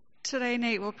Today,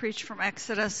 Nate will preach from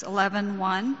Exodus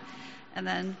 11:1 and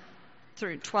then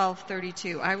through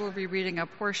 12:32. I will be reading a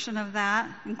portion of that,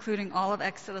 including all of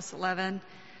Exodus 11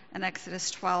 and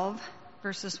Exodus 12,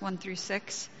 verses 1 through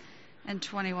 6 and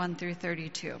 21 through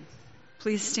 32.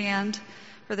 Please stand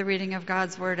for the reading of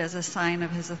God's word as a sign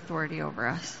of his authority over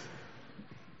us.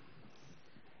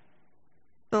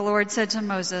 The Lord said to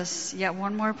Moses, "Yet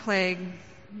one more plague,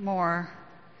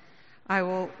 I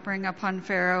will bring upon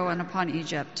Pharaoh and upon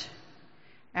Egypt.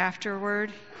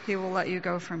 Afterward, he will let you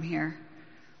go from here.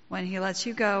 When he lets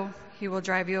you go, he will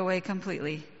drive you away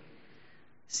completely.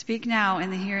 Speak now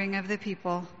in the hearing of the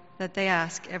people that they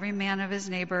ask every man of his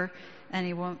neighbor and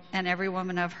every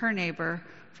woman of her neighbor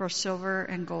for silver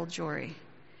and gold jewelry."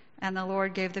 And the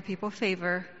Lord gave the people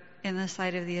favor in the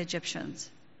sight of the Egyptians.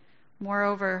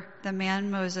 Moreover, the man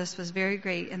Moses was very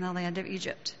great in the land of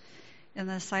Egypt, in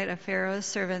the sight of Pharaoh's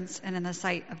servants and in the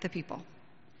sight of the people.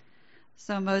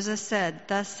 So Moses said,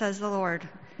 "Thus says the Lord,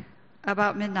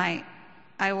 about midnight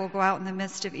I will go out in the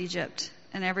midst of Egypt,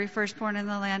 and every firstborn in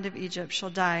the land of Egypt shall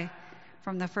die,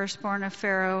 from the firstborn of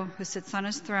Pharaoh who sits on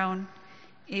his throne,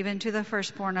 even to the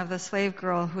firstborn of the slave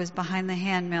girl who is behind the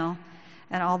handmill,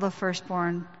 and all the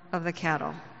firstborn of the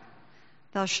cattle.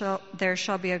 There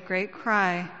shall be a great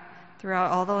cry throughout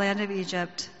all the land of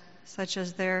Egypt, such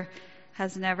as there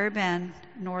has never been,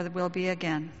 nor will be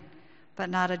again. But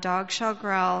not a dog shall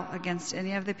growl against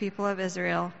any of the people of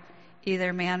Israel,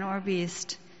 either man or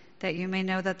beast, that you may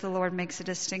know that the Lord makes a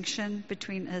distinction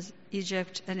between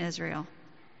Egypt and Israel.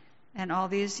 And all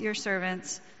these your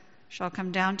servants shall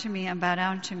come down to me and bow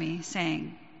down to me,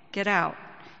 saying, 'Get out,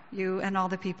 you and all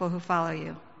the people who follow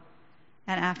you.'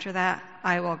 And after that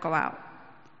I will go out."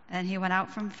 And he went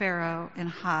out from Pharaoh in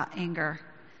hot anger.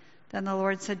 Then the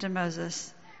Lord said to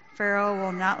Moses, "Pharaoh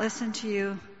will not listen to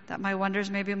you, that my wonders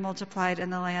may be multiplied in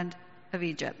the land of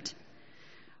Egypt."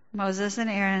 Moses and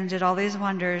Aaron did all these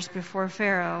wonders before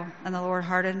Pharaoh, and the Lord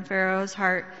hardened Pharaoh's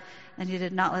heart, and he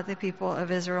did not let the people of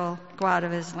Israel go out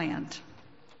of his land.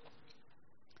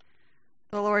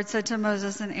 The Lord said to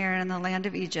Moses and Aaron in the land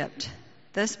of Egypt,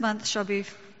 "This month shall be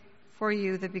for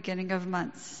you the beginning of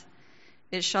months.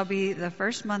 It shall be the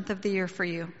first month of the year for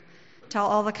you. Tell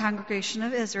all the congregation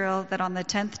of Israel that on the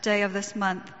 10th day of this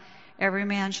month every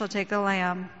man shall take a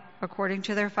lamb, according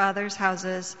to their fathers'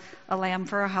 houses, a lamb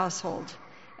for a household.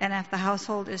 And if the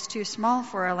household is too small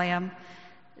for a lamb,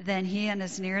 then he and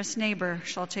his nearest neighbor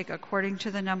shall take according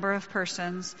to the number of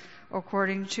persons,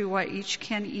 according to what each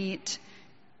can eat,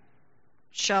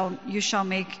 you shall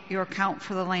make your count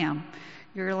for the lamb.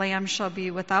 Your lamb shall be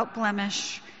without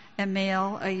blemish, a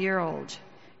male, a year old.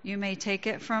 You may take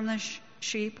it from the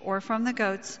sheep or from the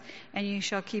goats, and you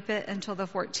shall keep it until the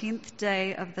 14th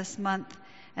day of this month,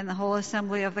 and the whole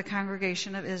assembly of the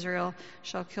congregation of Israel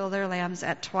shall kill their lambs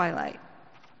at twilight."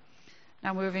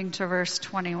 Now moving to verse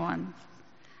 21.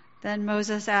 Then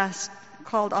Moses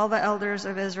called all the elders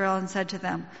of Israel and said to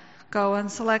them, "Go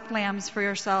and select lambs for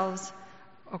yourselves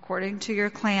according to your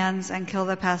clans and kill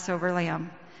the Passover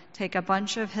lamb. Take a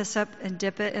bunch of hyssop and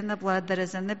dip it in the blood that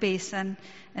is in the basin,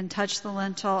 and touch the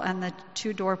lintel and the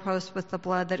 2 doorposts with the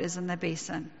blood that is in the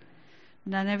basin.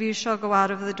 None of you shall go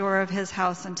out of the door of his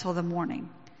house until the morning.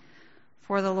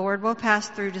 For the Lord will pass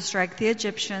through to strike the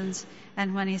Egyptians,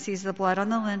 and when he sees the blood on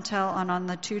the lintel and on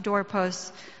the 2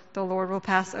 doorposts, the Lord will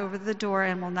pass over the door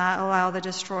and will not allow the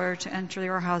destroyer to enter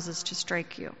your houses to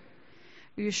strike you.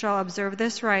 You shall observe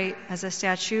this rite as a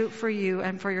statute for you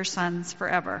and for your sons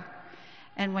forever.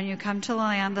 And when you come to the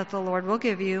land that the Lord will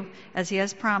give you, as he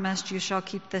has promised, you shall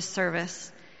keep this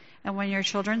service. And when your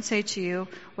children say to you,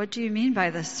 'What do you mean by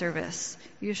this service?'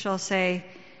 you shall say,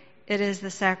 'It is the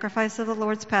sacrifice of the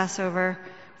Lord's Passover,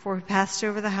 for he passed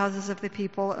over the houses of the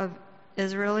people of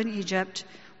Israel in Egypt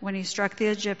when he struck the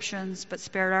Egyptians, but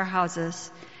spared our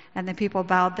houses.' And the people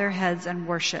bowed their heads and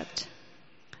worshipped.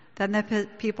 Then the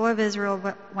people of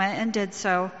Israel went and did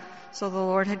so the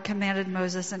Lord had commanded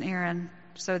Moses and Aaron,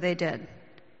 so they did.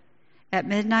 At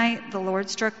midnight the Lord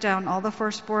struck down all the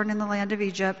firstborn in the land of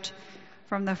Egypt,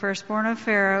 from the firstborn of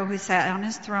Pharaoh who sat on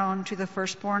his throne to the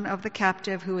firstborn of the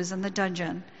captive who was in the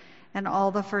dungeon, and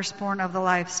all the firstborn of the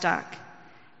livestock.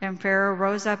 And Pharaoh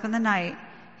rose up in the night,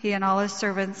 he and all his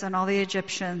servants and all the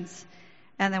Egyptians.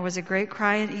 And there was a great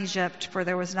cry in Egypt, for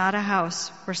there was not a house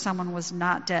where someone was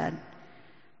not dead.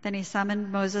 Then he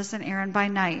summoned Moses and Aaron by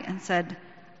night and said,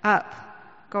 "Up,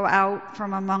 go out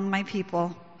from among my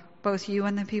people, both you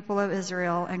and the people of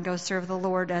Israel, and go serve the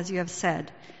Lord as you have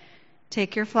said.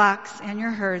 Take your flocks and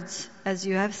your herds as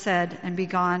you have said, and be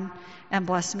gone, and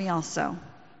bless me also."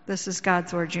 This is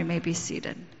God's word. You may be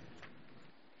seated.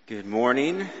 Good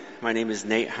morning. My name is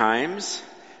Nate Himes.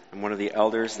 I'm one of the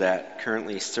elders that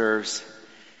currently serves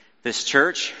this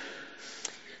church.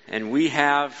 And we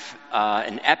have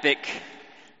an epic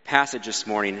passage this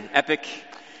morning. Epic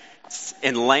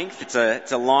in length.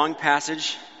 It's a long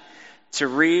passage to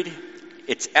read.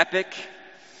 It's epic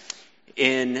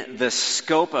in the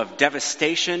scope of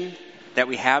devastation that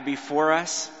we have before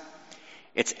us.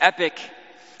 It's epic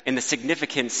in the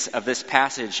significance of this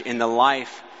passage in the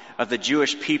life of the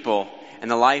Jewish people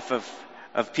and the life of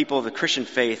people of the Christian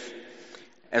faith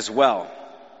as well.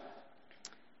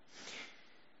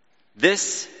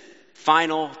 This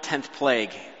final 10th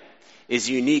plague is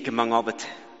unique among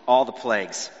all the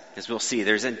plagues, as we'll see.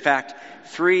 There's in fact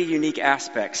 3 unique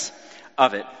aspects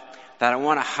of it that I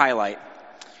want to highlight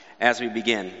as we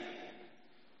begin.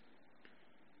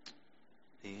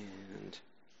 And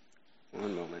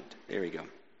one moment. There we go.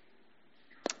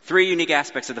 3 unique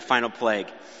aspects of the final plague.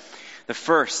 The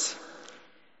first,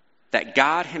 that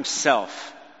God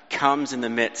himself comes in the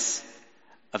midst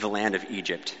of the land of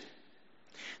Egypt.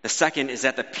 The second is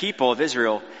that the people of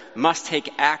Israel must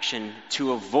take action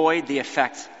to avoid the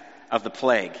effect of the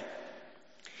plague.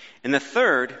 And the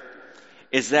third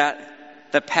is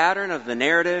that the pattern of the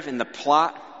narrative and the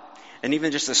plot, and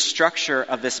even just the structure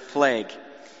of this plague,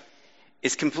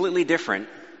 is completely different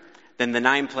than the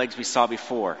 9 plagues we saw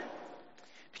before.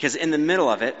 Because in the middle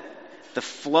of it, the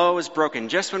flow is broken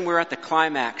just when we're at the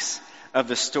climax of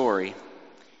the story,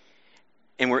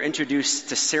 and we're introduced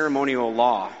to ceremonial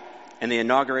law and the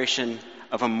inauguration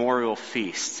of a memorial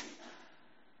feast.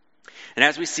 And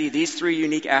as we see, these 3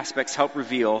 unique aspects help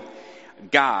reveal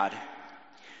God,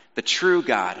 the true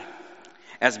God,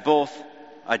 as both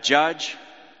a judge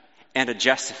and a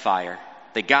justifier,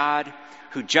 the God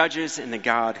who judges and the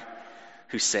God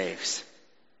who saves.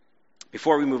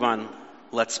 Before we move on,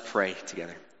 let's pray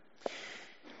together.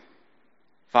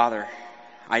 Father,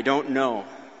 I don't know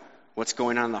what's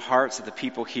going on in the hearts of the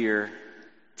people here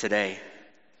today.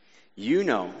 You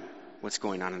know what's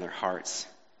going on in their hearts.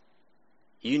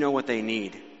 You know what they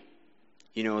need.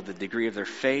 You know the degree of their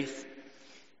faith.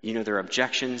 You know their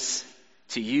objections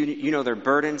to you. You know their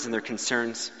burdens and their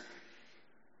concerns.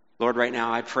 Lord, right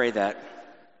now I pray that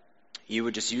you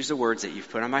would just use the words that you've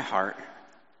put on my heart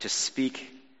to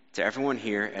speak to everyone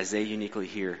here as they uniquely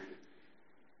hear.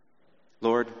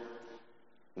 Lord,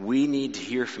 we need to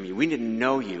hear from you. We need to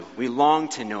know you. We long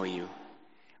to know you.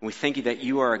 And we thank you that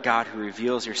you are a God who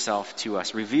reveals yourself to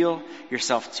us. Reveal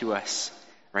yourself to us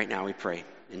right now, we pray.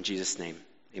 In Jesus' name,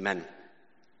 amen.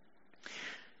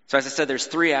 So as I said, there's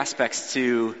 3 aspects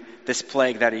to this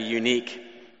plague that are unique.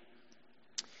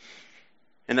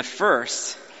 And the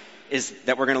first is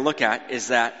that we're going to look at is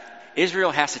that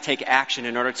Israel has to take action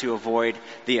in order to avoid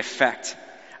the effect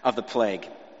of the plague.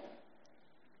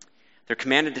 They're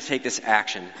commanded to take this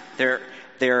action. They're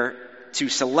to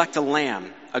select a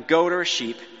lamb, a goat or a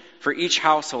sheep for each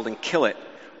household and kill it,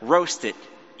 roast it,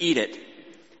 eat it,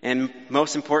 and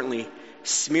most importantly,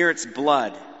 smear its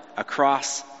blood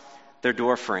across their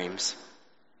door frames.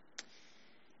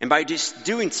 And by just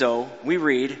doing so, we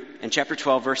read in chapter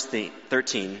 12, verse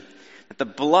 13, that the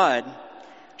blood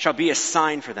shall be a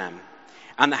sign for them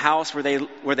on the house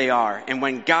where they are. And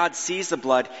when God sees the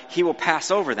blood, he will pass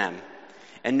over them,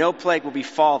 and no plague will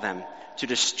befall them to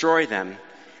destroy them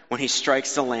when he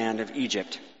strikes the land of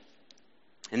Egypt.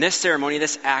 And this ceremony,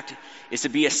 this act, is to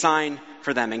be a sign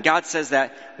for them. And God says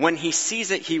that when he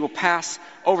sees it, he will pass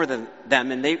over them,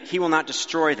 and he will not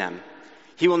destroy them.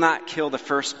 He will not kill the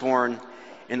firstborn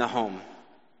in the home.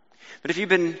 But if you've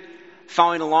been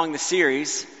following along the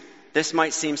series, this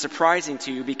might seem surprising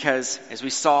to you because, as we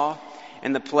saw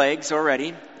in the plagues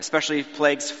already, especially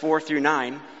plagues 4 through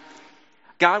 9,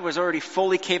 God was already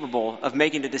fully capable of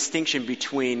making a distinction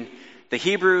between the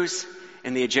Hebrews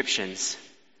and the Egyptians,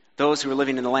 those who were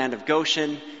living in the land of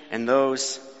Goshen and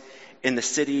those in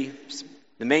the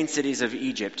main cities of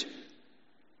Egypt.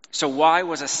 So why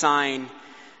was a sign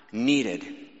needed?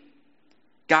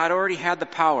 God already had the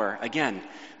power, again,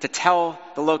 to tell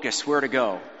the locusts where to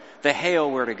go, the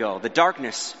hail where to go, the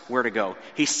darkness where to go.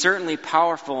 He's certainly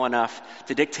powerful enough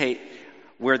to dictate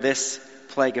where this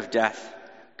plague of death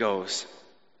goes.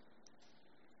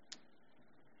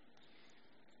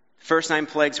 The first 9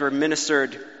 plagues were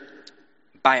administered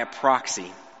by a proxy.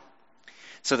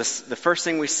 So the first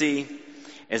thing we see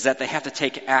is that they have to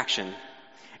take action.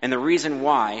 And the reason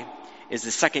why is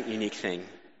the second unique thing,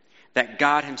 that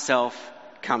God himself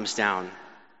comes down.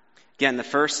 Again, the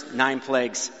first 9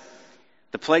 plagues,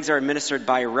 the plagues are administered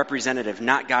by a representative,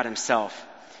 not God himself.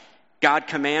 God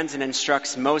commands and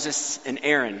instructs Moses and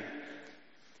Aaron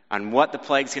on what the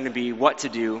plague's going to be, what to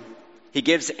do. He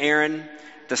gives Aaron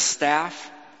the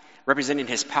staff representing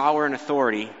his power and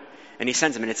authority and he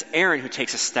sends them. And it's Aaron who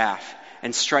takes a staff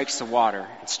and strikes the water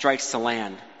and strikes the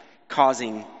land,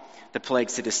 causing the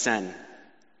plagues to descend.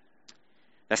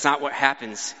 That's not what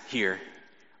happens here.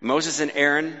 Moses and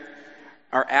Aaron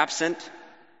are absent.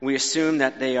 We assume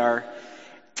that they are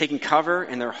taking cover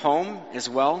in their home as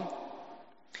well.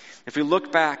 If we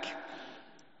look back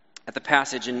at the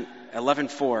passage in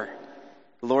 11:4,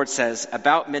 the Lord says,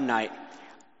 "About midnight,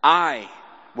 I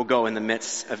will go in the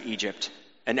midst of Egypt,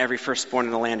 and every firstborn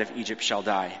in the land of Egypt shall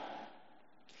die."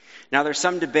 Now there's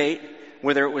some debate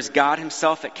whether it was God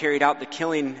himself that carried out the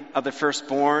killing of the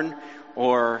firstborn,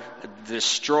 or the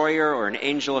destroyer, or an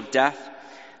angel of death.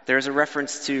 There's a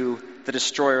reference to the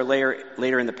destroyer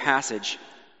later in the passage.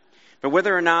 But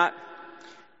whether or not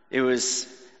it was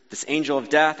this angel of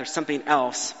death or something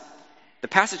else, the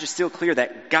passage is still clear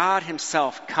that God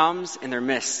himself comes in their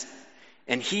midst,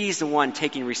 and he's the one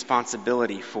taking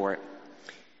responsibility for it.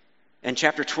 In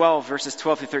chapter 12, verses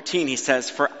 12 through 13, he says,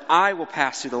 "For I will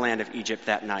pass through the land of Egypt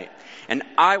that night, and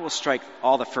I will strike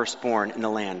all the firstborn in the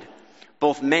land,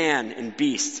 both man and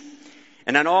beast.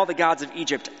 And on all the gods of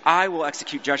Egypt I will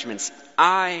execute judgments.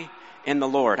 I am the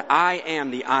Lord. I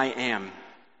am the I am.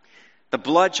 The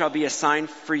blood shall be a sign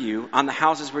for you on the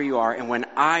houses where you are, and when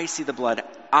I see the blood,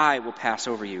 I will pass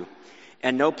over you,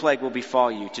 and no plague will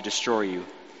befall you to destroy you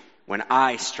when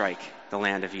I strike the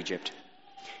land of Egypt."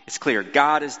 It's clear,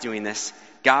 God is doing this.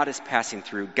 God is passing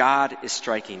through. God is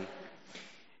striking.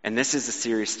 And this is a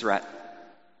serious threat.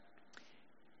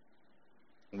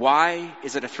 Why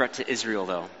is it a threat to Israel,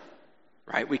 though?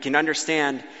 Right? We can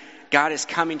understand God is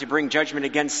coming to bring judgment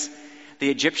against the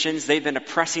Egyptians. They've been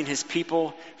oppressing his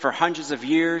people for hundreds of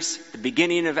years. The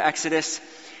beginning of Exodus,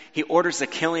 he orders the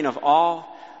killing of all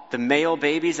the male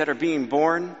babies that are being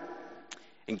born.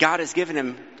 And God has given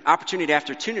him opportunity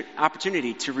after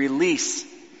opportunity to release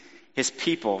his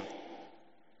people.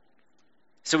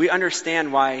 So we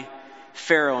understand why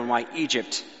Pharaoh and why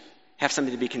Egypt have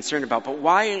something to be concerned about. But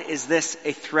why is this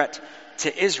a threat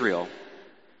to Israel?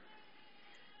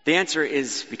 The answer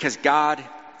is because God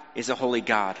is a holy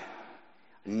God.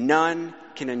 None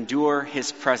can endure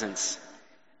his presence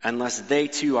unless they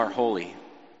too are holy.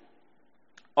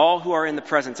 All who are in the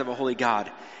presence of a holy God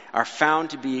are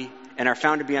found to be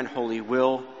unholy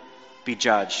will be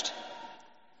judged.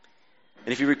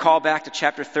 And if you recall back to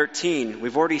chapter 13,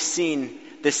 we've already seen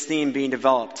this theme being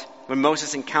developed. When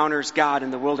Moses encounters God in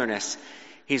the wilderness,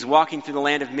 he's walking through the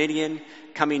land of Midian,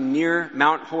 coming near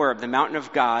Mount Horeb, the mountain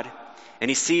of God, and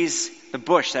he sees the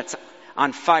bush that's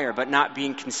on fire but not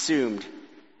being consumed.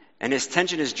 And his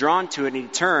attention is drawn to it, and he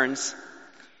turns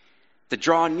to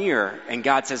draw near. And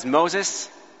God says, "Moses,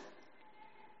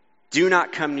 do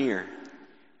not come near.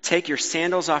 Take your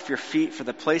sandals off your feet, for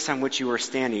the place on which you are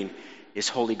standing is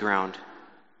holy ground."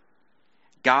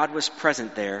 God was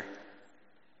present there,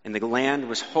 and the land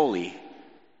was holy,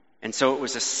 and so it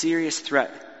was a serious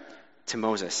threat to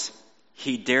Moses.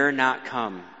 He dare not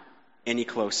come any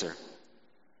closer.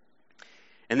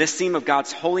 And this theme of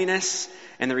God's holiness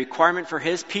and the requirement for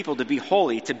his people to be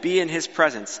holy, to be in his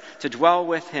presence, to dwell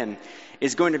with him,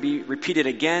 is going to be repeated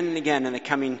again and again in the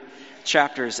coming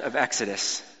chapters of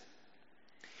Exodus.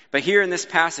 But here in this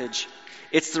passage,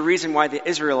 it's the reason why the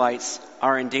Israelites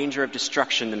are in danger of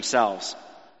destruction themselves.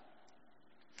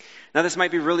 Now, this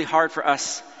might be really hard for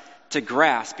us to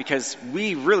grasp because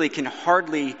we really can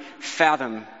hardly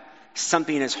fathom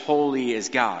something as holy as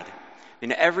God. I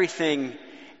mean, everything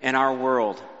in our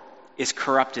world is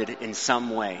corrupted in some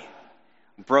way,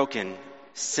 broken,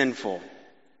 sinful.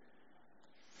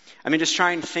 I mean, just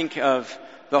try and think of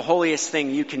the holiest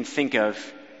thing you can think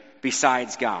of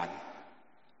besides God.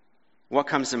 What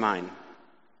comes to mind?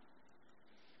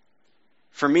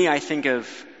 For me, I think of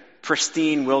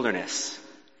pristine wilderness.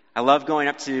 I love going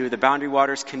up to the Boundary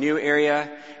Waters canoe area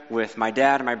with my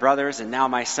dad and my brothers and now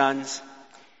my sons.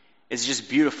 It's just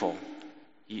beautiful.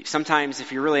 Sometimes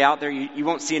if you're really out there, you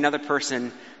won't see another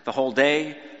person the whole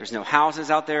day. There's no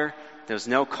houses out there. There's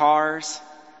no cars,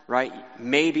 right?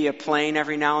 Maybe a plane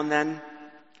every now and then.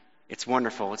 It's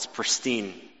wonderful. It's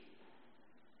pristine.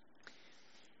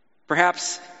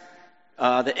 Perhaps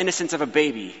the innocence of a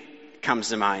baby comes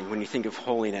to mind when you think of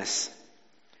holiness.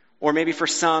 Or maybe for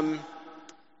some,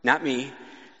 not me,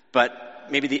 but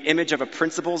maybe the image of a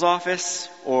principal's office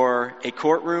or a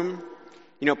courtroom.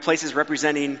 You know, places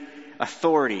representing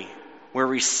authority where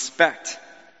respect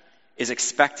is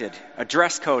expected. A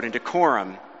dress code and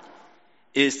decorum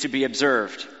is to be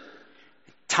observed.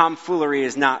 Tomfoolery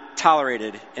is not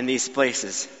tolerated in these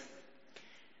places.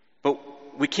 But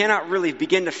we cannot really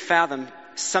begin to fathom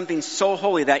something so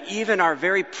holy that even our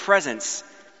very presence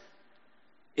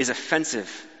is offensive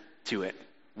to it,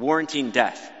 warranting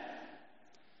death.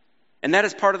 And that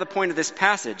is part of the point of this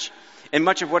passage and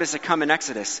much of what is to come in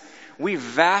Exodus. We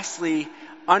vastly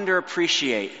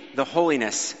underappreciate the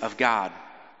holiness of God,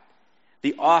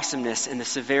 the awesomeness and the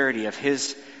severity of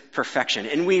his perfection.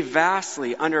 And we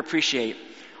vastly underappreciate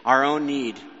our own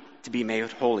need to be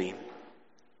made holy.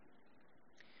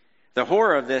 The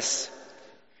horror of this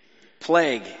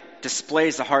plague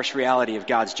displays the harsh reality of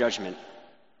God's judgment.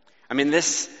 I mean,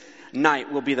 this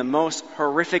night will be the most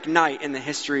horrific night in the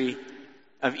history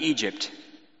of Egypt.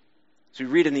 As we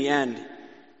read in the end,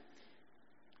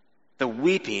 the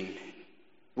weeping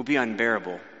will be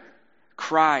unbearable.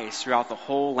 Cries throughout the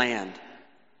whole land.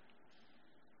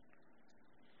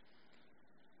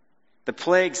 The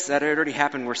plagues that had already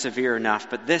happened were severe enough,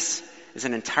 but this is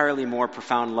an entirely more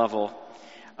profound level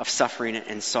of suffering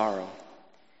and sorrow.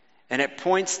 And it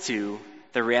points to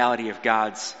the reality of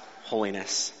God's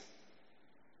holiness.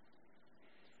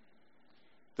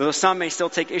 Though some may still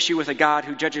take issue with a God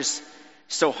who judges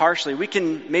so harshly, we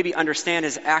can maybe understand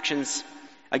his actions,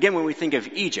 again, when we think of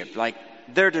Egypt. Like,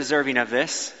 they're deserving of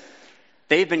this.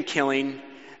 They've been killing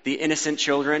the innocent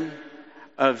children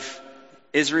of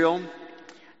Israel.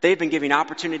 They've been giving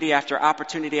opportunity after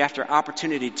opportunity after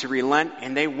opportunity to relent,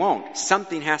 and they won't.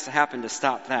 Something has to happen to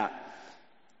stop that.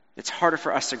 It's harder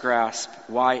for us to grasp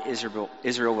why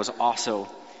Israel was also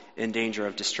in danger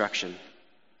of destruction.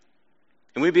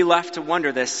 And we'd be left to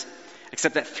wonder this,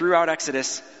 except that throughout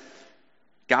Exodus,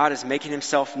 God is making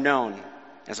himself known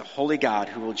as a holy God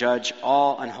who will judge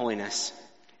all unholiness.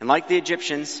 And like the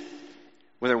Egyptians,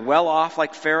 whether well off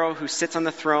like Pharaoh who sits on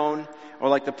the throne, or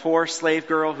like the poor slave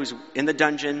girl who's in the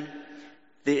dungeon,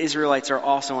 the Israelites are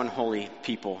also unholy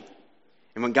people.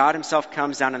 And when God himself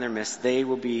comes down in their midst, they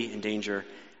will be in danger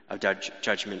of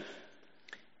judgment.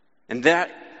 And that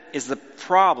is the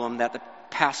problem that the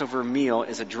Passover meal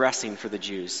is addressing for the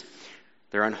Jews.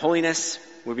 Their unholiness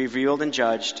will be revealed and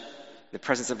judged in the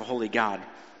presence of a holy God.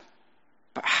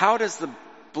 But how does the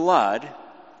blood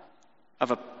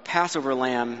of a Passover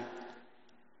lamb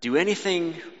do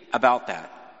anything about that,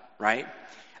 right?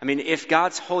 I mean, if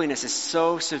God's holiness is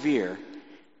so severe,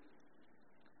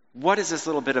 what does this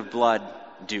little bit of blood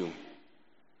do?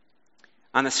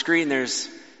 On the screen, there's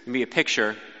going to be a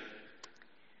picture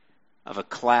of a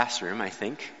classroom, I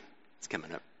think. It's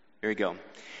coming up. Here we go.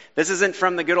 This isn't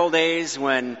from the good old days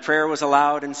when prayer was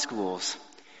allowed in schools.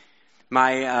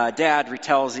 My dad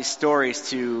retells these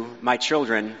stories to my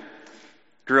children.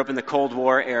 Grew up in the Cold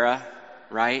War era,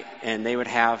 right? And they would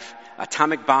have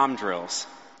atomic bomb drills.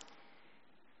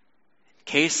 In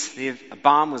case a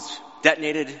bomb was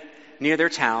detonated near their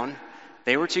town,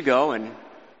 they were to go and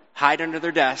hide under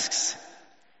their desks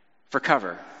for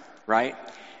cover, right?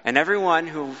 And everyone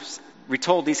who's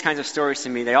retold these kinds of stories to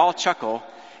me, they all chuckle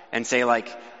and say, like,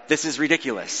 this is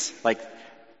ridiculous. Like,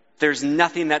 there's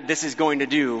nothing that this is going to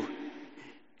do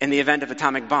in the event of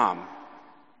atomic bomb,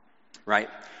 right?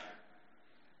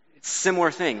 It's a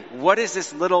similar thing. What is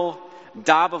this little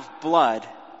daub of blood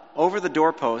over the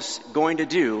doorpost going to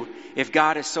do if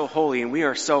God is so holy and we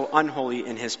are so unholy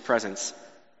in his presence?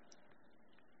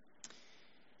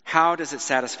 How does it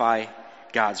satisfy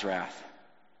God's wrath?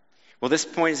 Well, this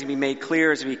point is going to be made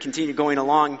clear as we continue going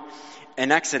along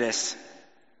in Exodus.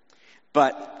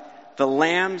 But the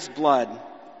lamb's blood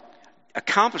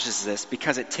accomplishes this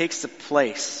because it takes the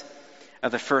place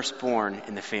of the firstborn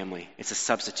in the family. It's a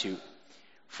substitute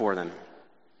for them.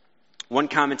 One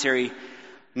commentary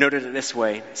noted it this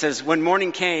way. It says, when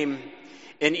morning came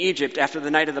in Egypt after the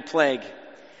night of the plague,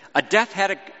 a death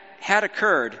had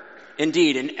occurred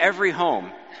indeed in every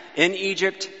home in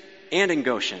Egypt and in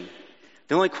Goshen.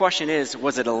 The only question is,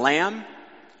 was it a lamb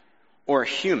or a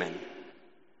human?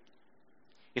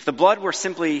 If the blood were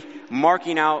simply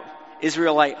marking out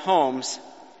Israelite homes,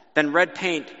 then red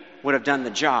paint would have done the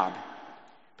job.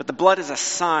 But the blood is a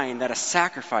sign that a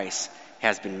sacrifice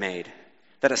has been made,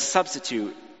 that a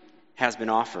substitute has been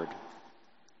offered.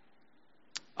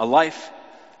 A life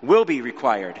will be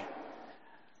required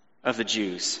of the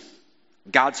Jews.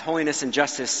 God's holiness and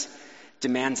justice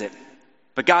demands it.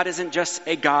 But God isn't just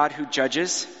a God who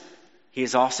judges. He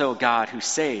is also a God who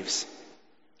saves.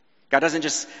 God doesn't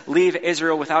just leave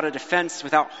Israel without a defense,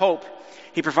 without hope.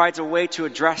 He provides a way to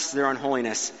address their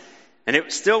unholiness. And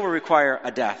it still will require a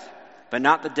death, but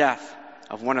not the death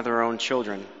of one of their own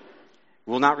children. It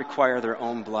will not require their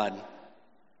own blood.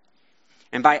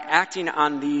 And by acting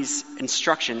on these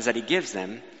instructions that he gives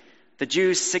them, the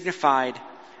Jews signified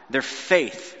their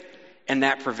faith in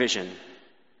that provision.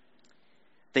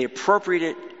 They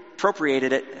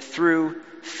appropriated it through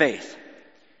faith.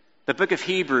 The book of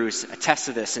Hebrews attests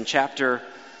to this in chapter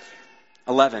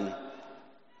 11.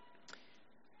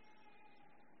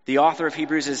 The author of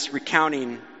Hebrews is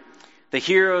recounting the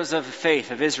heroes of the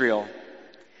faith of Israel.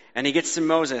 And he gets to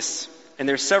Moses, and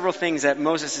there's several things that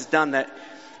Moses has done that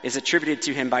is attributed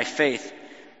to him by faith.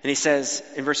 And he says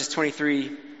in verses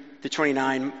 23 to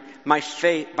 29, by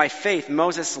faith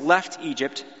Moses left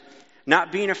Egypt,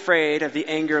 not being afraid of the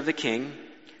anger of the king,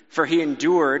 for he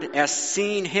endured as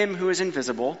seeing him who is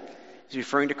invisible. He's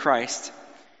referring to Christ.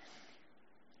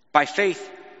 By faith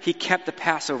he kept the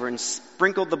Passover and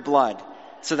sprinkled the blood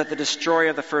so that the destroyer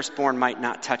of the firstborn might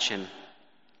not touch him.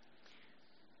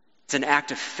 It's an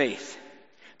act of faith.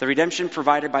 The redemption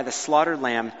provided by the slaughtered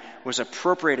lamb was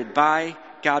appropriated by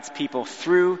God's people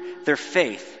through their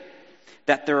faith,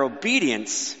 that their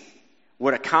obedience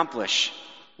would accomplish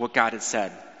what God had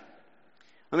said.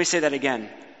 Let me say that again.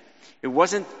 They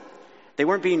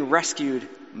weren't being rescued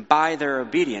by their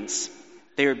obedience.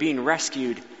 They were being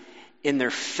rescued in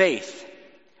their faith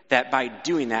that by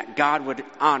doing that, God would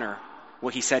honor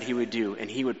what he said he would do, and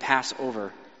he would pass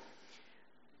over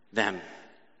them.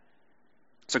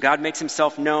 So God makes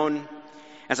himself known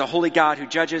as a holy God who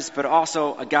judges, but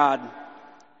also a God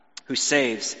who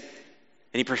saves.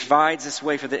 And he provides this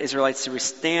way for the Israelites to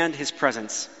withstand his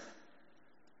presence.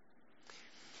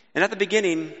 And at the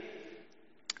beginning,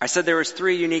 I said there was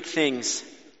 3 unique things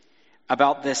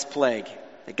about this plague.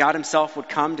 That God himself would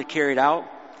come to carry it out,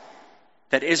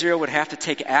 that Israel would have to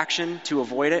take action to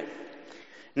avoid it.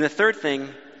 And the third thing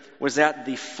was that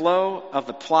the flow of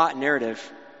the plot narrative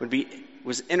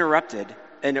was interrupted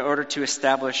in order to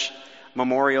establish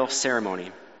memorial ceremony.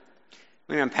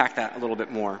 Let me unpack that a little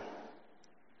bit more.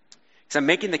 So I'm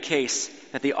making the case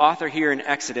that the author here in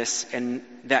Exodus and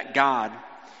that God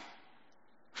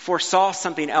foresaw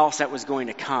something else that was going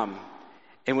to come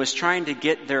and was trying to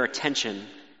get their attention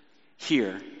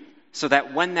here so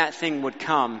that when that thing would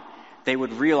come, they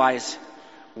would realize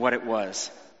what it was.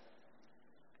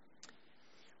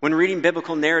 When reading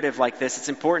biblical narrative like this, it's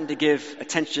important to give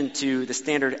attention to the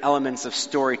standard elements of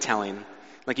storytelling,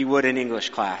 like you would in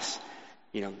English class.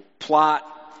 Plot,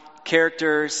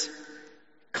 characters,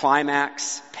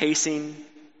 climax, pacing,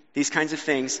 these kinds of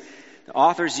things. The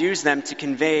authors use them to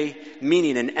convey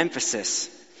meaning and emphasis.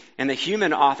 And the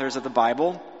human authors of the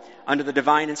Bible, under the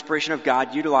divine inspiration of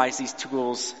God, utilize these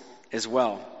tools as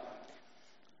well.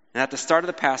 And at the start of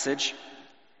the passage,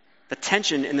 the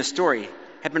tension in the story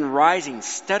had been rising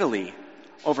steadily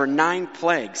over 9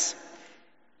 plagues,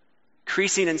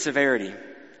 increasing in severity.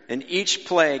 And each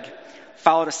plague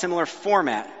followed a similar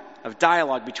format of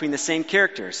dialogue between the same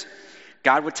characters.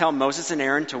 God would tell Moses and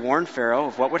Aaron to warn Pharaoh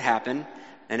of what would happen,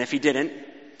 and if he didn't,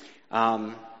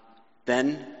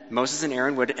 then Moses and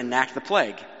Aaron would enact the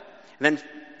plague. And then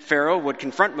Pharaoh would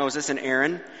confront Moses and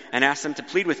Aaron and ask them to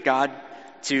plead with God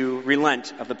to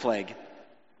relent of the plague.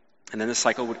 And then the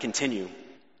cycle would continue.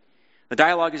 The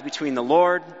dialogue is between the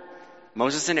Lord,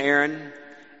 Moses and Aaron,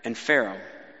 and Pharaoh.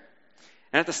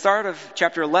 And at the start of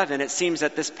chapter 11, it seems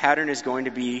that this pattern is going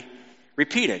to be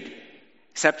repeated,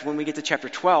 except when we get to chapter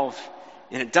 12,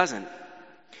 and it doesn't.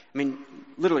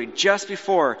 Literally just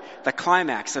before the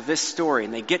climax of this story,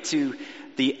 and they get to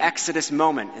the Exodus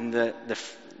moment and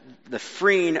the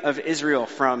freeing of Israel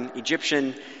from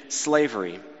Egyptian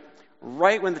slavery,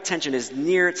 right when the tension is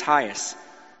near its highest,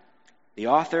 the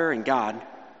author and God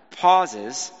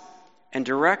pauses and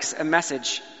directs a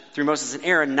message through Moses and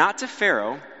Aaron, not to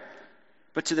Pharaoh,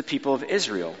 but to the people of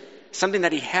Israel. Something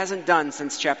that he hasn't done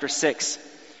since chapter 6,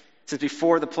 since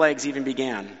before the plagues even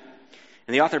began.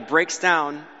 And the author breaks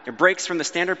from the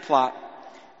standard plot,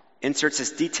 inserts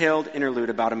this detailed interlude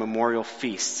about a memorial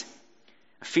feast.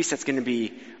 A feast that's going to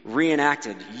be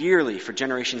reenacted yearly for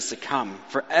generations to come,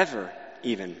 forever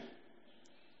even.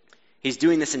 He's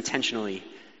doing this intentionally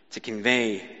to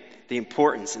convey the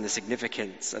importance and the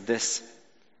significance of this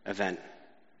event.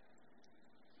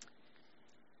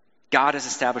 God is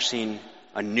establishing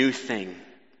a new thing.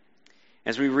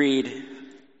 As we read,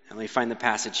 let me find the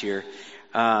passage here.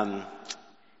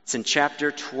 It's in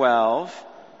chapter 12.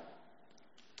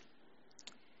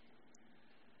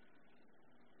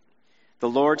 The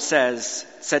Lord said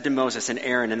to Moses and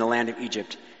Aaron in the land of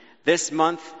Egypt, "This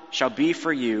month shall be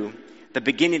for you the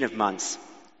beginning of months.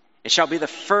 It shall be the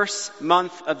first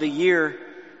month of the year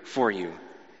for you."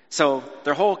 So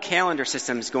their whole calendar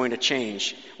system is going to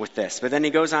change with this. But then he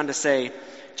goes on to say,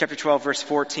 chapter 12, verse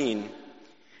 14,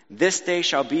 "This day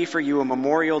shall be for you a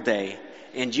memorial day,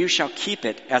 and you shall keep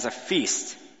it as a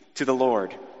feast to the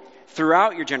Lord.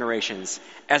 Throughout your generations,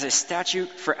 as a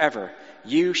statute forever,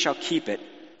 you shall keep it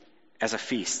as a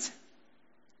feast."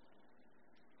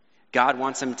 God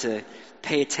wants them to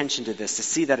pay attention to this, to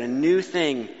see that a new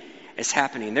thing is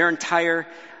happening. Their entire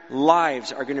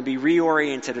lives are going to be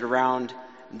reoriented around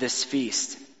this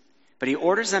feast. But he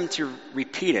orders them to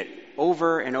repeat it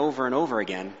over and over and over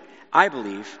again, I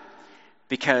believe,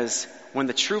 because when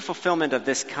the true fulfillment of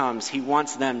this comes, he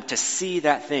wants them to see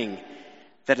that thing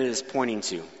that it is pointing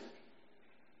to.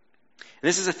 And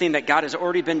this is a theme that God has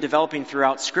already been developing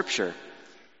throughout Scripture.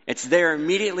 It's there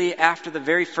immediately after the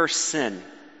very first sin,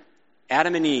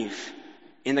 Adam and Eve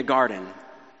in the garden.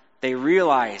 They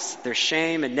realize their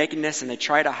shame and nakedness, and they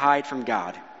try to hide from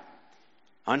God.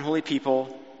 Unholy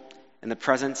people in the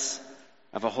presence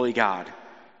of a holy God.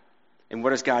 And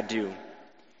what does God do?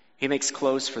 He makes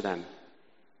clothes for them.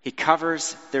 He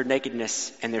covers their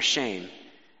nakedness and their shame.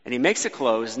 And he makes the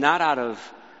clothes not out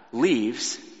of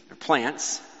leaves or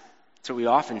plants. That's what we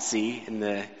often see in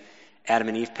the Adam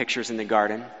and Eve pictures in the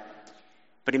garden.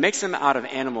 But he makes them out of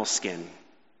animal skin,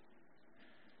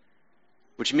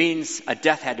 which means a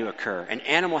death had to occur. An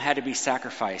animal had to be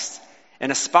sacrificed,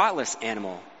 and a spotless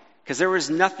animal, because there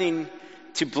was nothing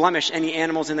to blemish any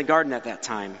animals in the garden at that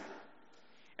time.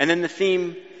 And then the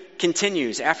theme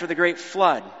continues. After the great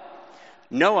flood,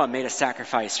 Noah made a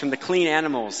sacrifice from the clean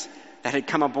animals that had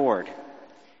come aboard.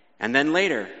 And then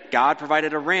later, God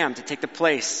provided a ram to take the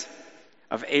place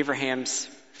of Abraham's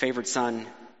favored son,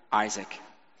 Isaac.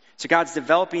 So God's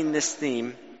developing this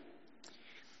theme.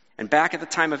 And back at the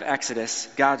time of Exodus,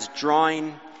 God's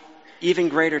drawing even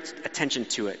greater attention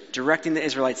to it, directing the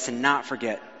Israelites to not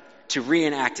forget, to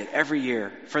reenact it every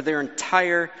year, for their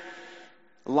entire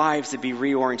lives to be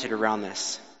reoriented around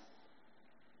this.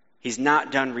 He's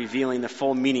not done revealing the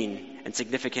full meaning and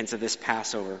significance of this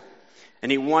Passover.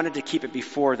 And he wanted to keep it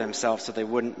before themselves so they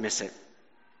wouldn't miss it.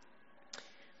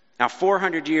 Now,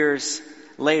 400 years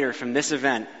later from this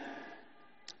event,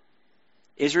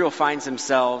 Israel finds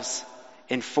themselves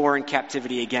in foreign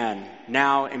captivity again,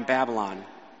 now in Babylon.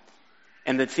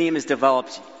 And the theme is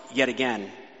developed yet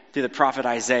again through the prophet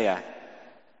Isaiah.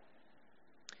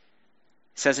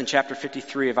 It says in chapter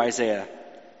 53 of Isaiah,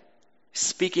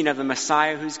 speaking of the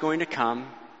Messiah who's going to come,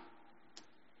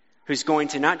 who's going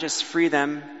to not just free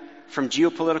them from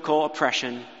geopolitical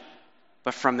oppression,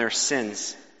 but from their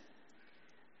sins.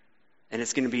 And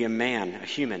it's going to be a man, a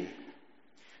human.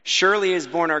 Surely he has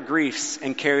borne our griefs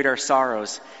and carried our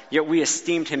sorrows, yet we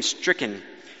esteemed him stricken,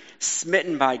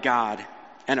 smitten by God,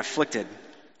 and afflicted.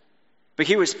 But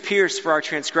he was pierced for our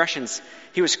transgressions.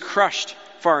 He was crushed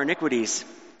for our iniquities.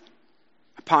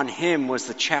 Upon him was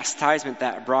the chastisement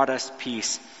that brought us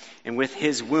peace, and with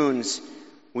his wounds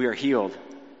we are healed.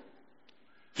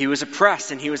 He was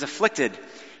oppressed and he was afflicted,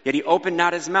 yet he opened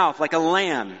not his mouth. Like a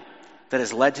lamb that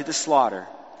is led to the slaughter,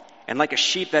 and like a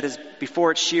sheep that is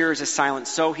before its shearers is silent,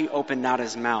 so he opened not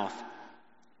his mouth.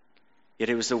 Yet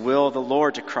it was the will of the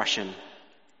Lord to crush him.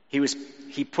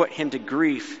 He put him to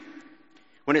grief.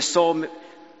 When his soul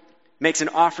makes an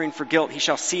offering for guilt, he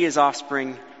shall see his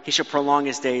offspring. He shall prolong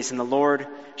his days, and the Lord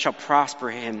shall prosper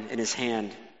him in his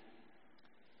hand.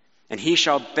 And he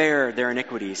shall bear their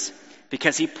iniquities,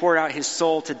 because he poured out his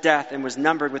soul to death and was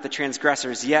numbered with the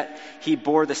transgressors. Yet he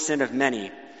bore the sin of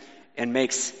many and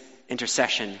makes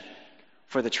intercession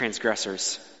for the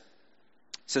transgressors.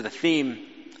 So the theme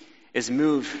is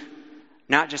move,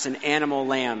 not just an animal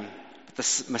lamb, but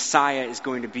the Messiah is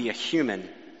going to be a human,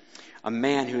 a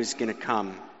man who is going to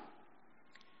come.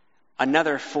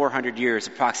 Another 400 years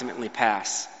approximately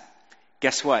pass.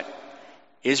 Guess what?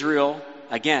 Israel,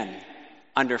 again,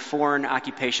 under foreign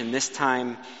occupation, this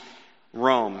time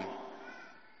Rome.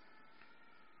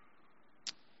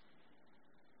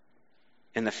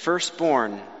 And the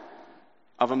firstborn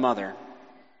of a mother,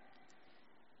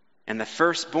 and the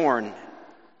firstborn,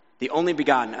 the only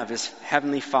begotten of his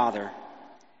heavenly Father,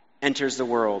 enters the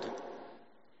world.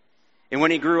 And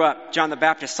when he grew up, John the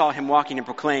Baptist saw him walking and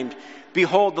proclaimed,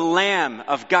 "Behold the Lamb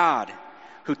of God,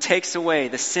 who takes away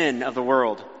the sin of the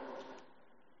world."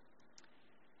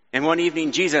 And one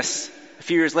evening, Jesus, a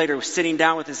few years later, was sitting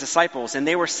down with his disciples, and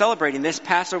they were celebrating this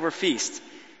Passover feast.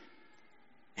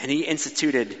 And he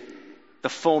instituted the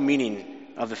full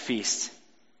meaning of the feast.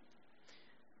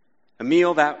 A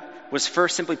meal that was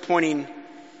first simply pointing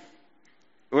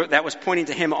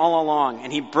to him all along.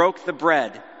 And he broke the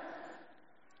bread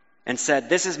and said,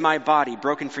 "This is my body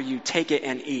broken for you. Take it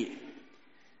and eat."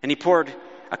 And he poured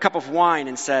a cup of wine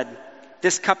and said,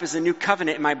 "This cup is the new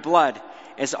covenant in my blood.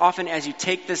 As often as you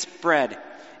take this bread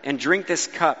and drink this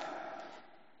cup,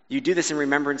 you do this in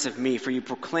remembrance of me, for you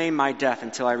proclaim my death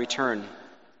until I return."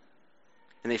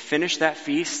 And they finished that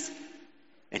feast,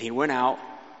 and he went out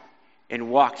and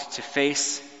walked to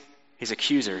face his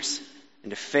accusers and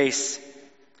to face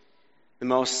the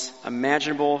most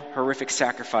imaginable, horrific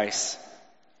sacrifice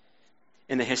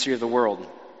in the history of the world.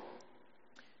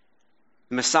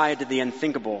 The Messiah did the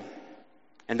unthinkable.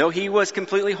 And though he was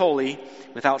completely holy,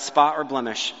 without spot or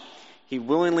blemish, He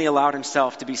willingly allowed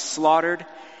himself to be slaughtered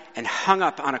and hung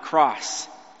up on a cross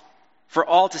for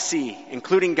all to see,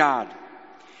 including God.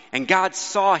 And God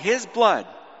saw his blood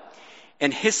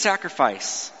and his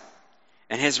sacrifice,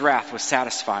 and his wrath was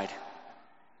satisfied.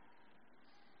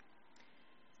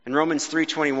 In Romans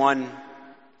 3:21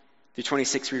 through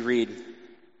 26 we read,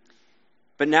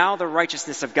 "But now the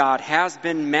righteousness of God has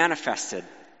been manifested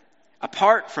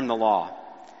apart from the law,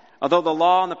 although the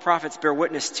law and the prophets bear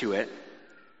witness to it,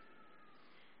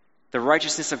 the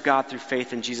righteousness of God through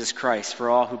faith in Jesus Christ for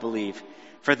all who believe.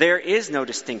 For there is no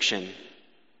distinction.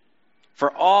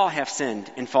 For all have sinned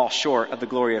and fall short of the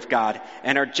glory of God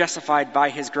and are justified by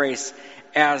his grace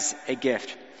as a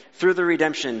gift through the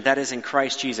redemption that is in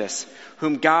Christ Jesus,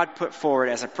 whom God put forward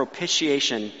as a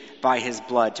propitiation by his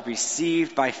blood to be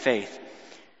received by faith.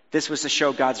 This was to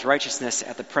show God's righteousness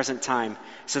at the present time,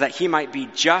 so that he might be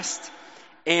just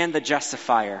and the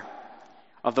justifier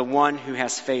of the one who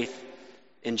has faith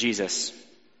in Jesus."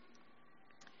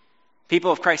 People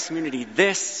of Christ's community,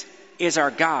 this is our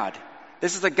God.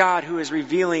 This is the God who is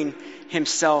revealing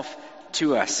himself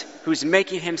to us, who's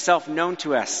making himself known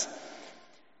to us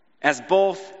as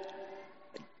both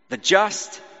the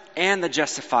just and the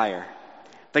justifier,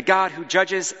 the God who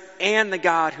judges and the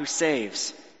God who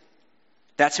saves.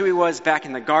 That's who he was back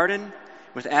in the garden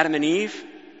with Adam and Eve.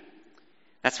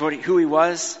 That's who he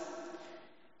was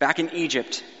back in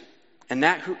Egypt. And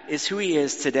that is who he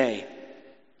is today.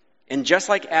 And just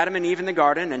like Adam and Eve in the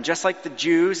garden, and just like the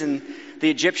Jews and the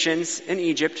Egyptians in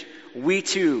Egypt, we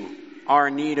too are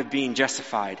in need of being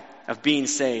justified, of being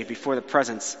saved before the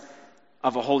presence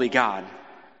of a holy God.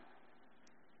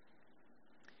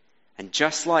 And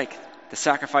just like the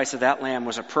sacrifice of that lamb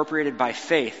was appropriated by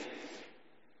faith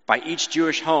by each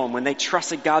Jewish home when they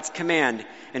trusted God's command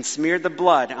and smeared the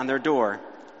blood on their door,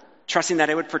 trusting that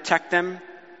it would protect them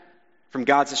from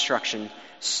God's destruction,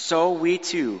 so we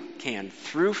too can,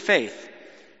 through faith,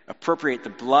 appropriate the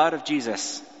blood of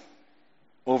Jesus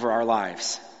over our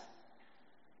lives.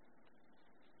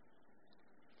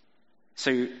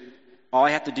 So all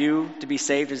I have to do to be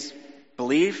saved is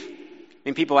believe? I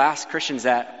mean, people ask Christians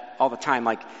that all the time,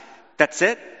 like, that's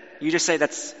it? You just say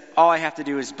that's all I have to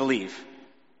do is believe.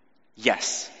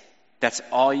 Yes, that's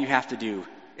all you have to do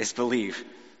is believe.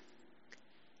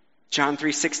 John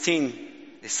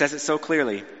 3:16, it says it so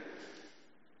clearly.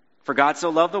 "For God so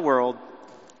loved the world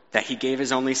that he gave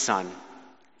his only Son,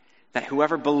 that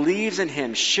whoever believes in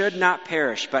him should not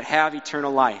perish but have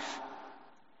eternal life.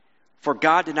 For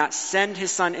God did not send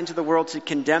his Son into the world to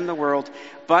condemn the world,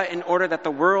 but in order that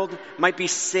the world might be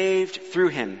saved through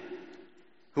him.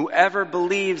 Whoever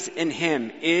believes in him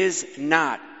is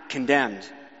not condemned."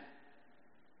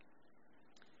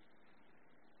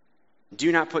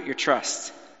 Do not put your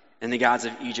trust in the gods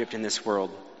of Egypt in this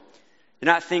world. Do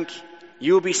not think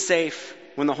you will be safe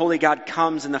when the holy God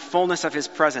comes in the fullness of his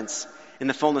presence, in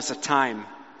the fullness of time.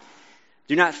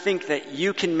 Do not think that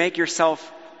you can make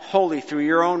yourself holy through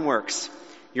your own works,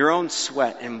 your own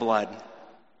sweat and blood.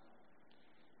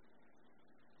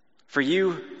 For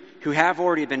you who have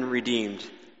already been redeemed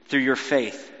through your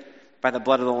faith by the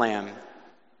blood of the Lamb.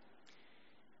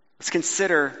 Let's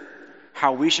consider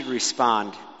how we should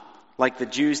respond like the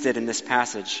Jews did in this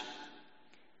passage.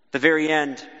 The very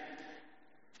end,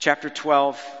 chapter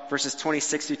 12, verses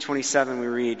 26 through 27, we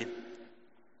read,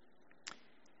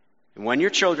 "And when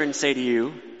your children say to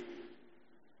you,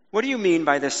 'What do you mean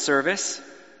by this service,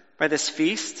 by this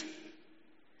feast?'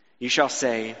 you shall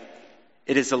say,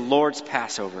 'It is the Lord's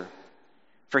Passover.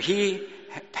 For he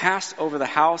passed over the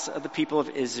house of the people of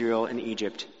Israel in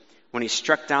Egypt, when he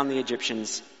struck down the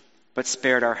Egyptians, but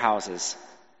spared our houses.'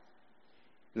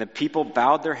 And the people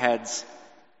bowed their heads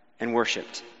and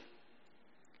worshipped."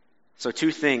 So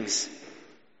 2 things.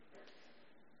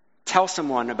 Tell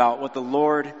someone about what the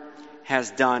Lord has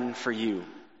done for you.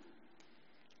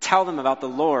 Tell them about the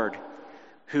Lord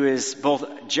who is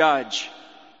both judge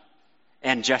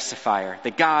and justifier, the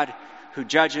God who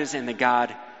judges and the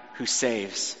God who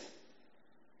saves.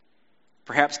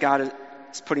 Perhaps God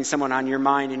is putting someone on your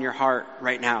mind and your heart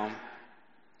right now.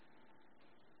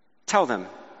 Tell them.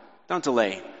 Don't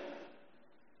delay.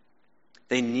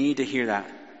 They need to hear that.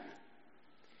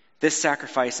 This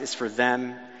sacrifice is for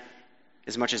them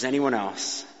as much as anyone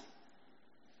else.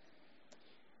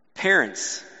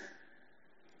 Parents,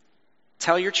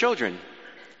 tell your children,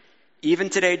 even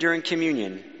today during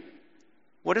communion,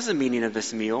 what is the meaning of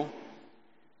this meal?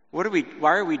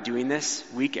 Why are we doing this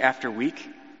week after week?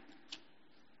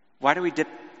 Why do we dip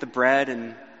the bread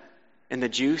in the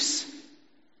juice?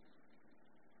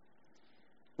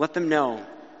 Let them know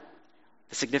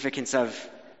the significance of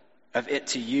it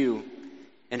to you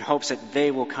in hopes that they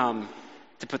will come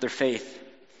to put their faith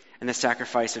in the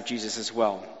sacrifice of Jesus as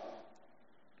well.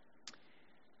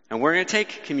 And we're going to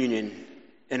take communion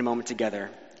in a moment together.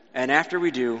 And after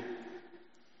we do,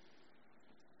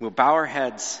 we'll bow our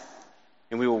heads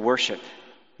and we will worship.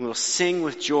 We will sing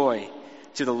with joy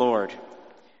to the Lord,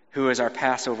 who is our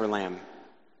Passover lamb.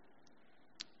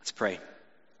 Let's pray.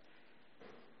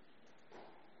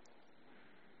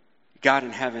 God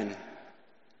in heaven,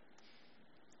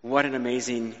 what an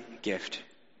amazing gift.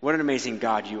 What an amazing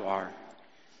God you are.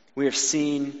 We have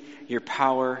seen your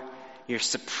power, your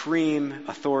supreme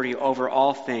authority over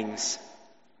all things,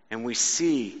 and we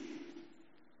see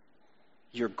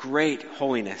your great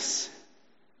holiness.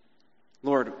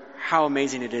 Lord, how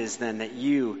amazing it is then that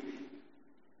you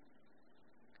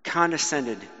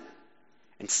condescended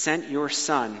and sent your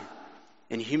Son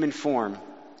in human form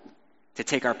to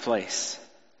take our place.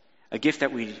 A gift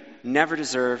that we never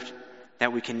deserved,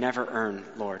 that we can never earn,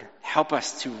 Lord. Help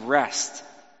us to rest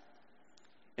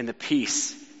in the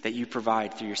peace that you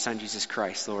provide through your Son, Jesus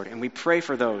Christ, Lord. And we pray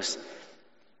for those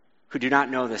who do not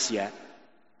know this yet.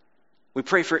 We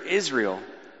pray for Israel,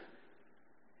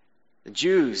 the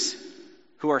Jews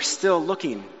who are still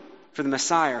looking for the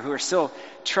Messiah, who are still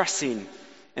trusting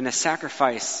in the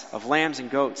sacrifice of lambs and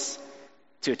goats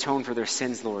to atone for their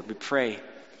sins, Lord. We pray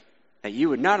that you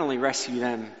would not only rescue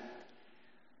them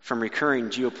from recurring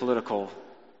geopolitical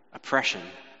oppression,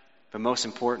 but most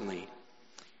importantly,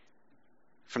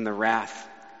 from the wrath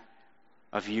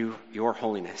of you, your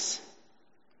holiness.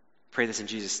 Pray this in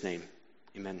Jesus' name.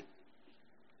 Amen.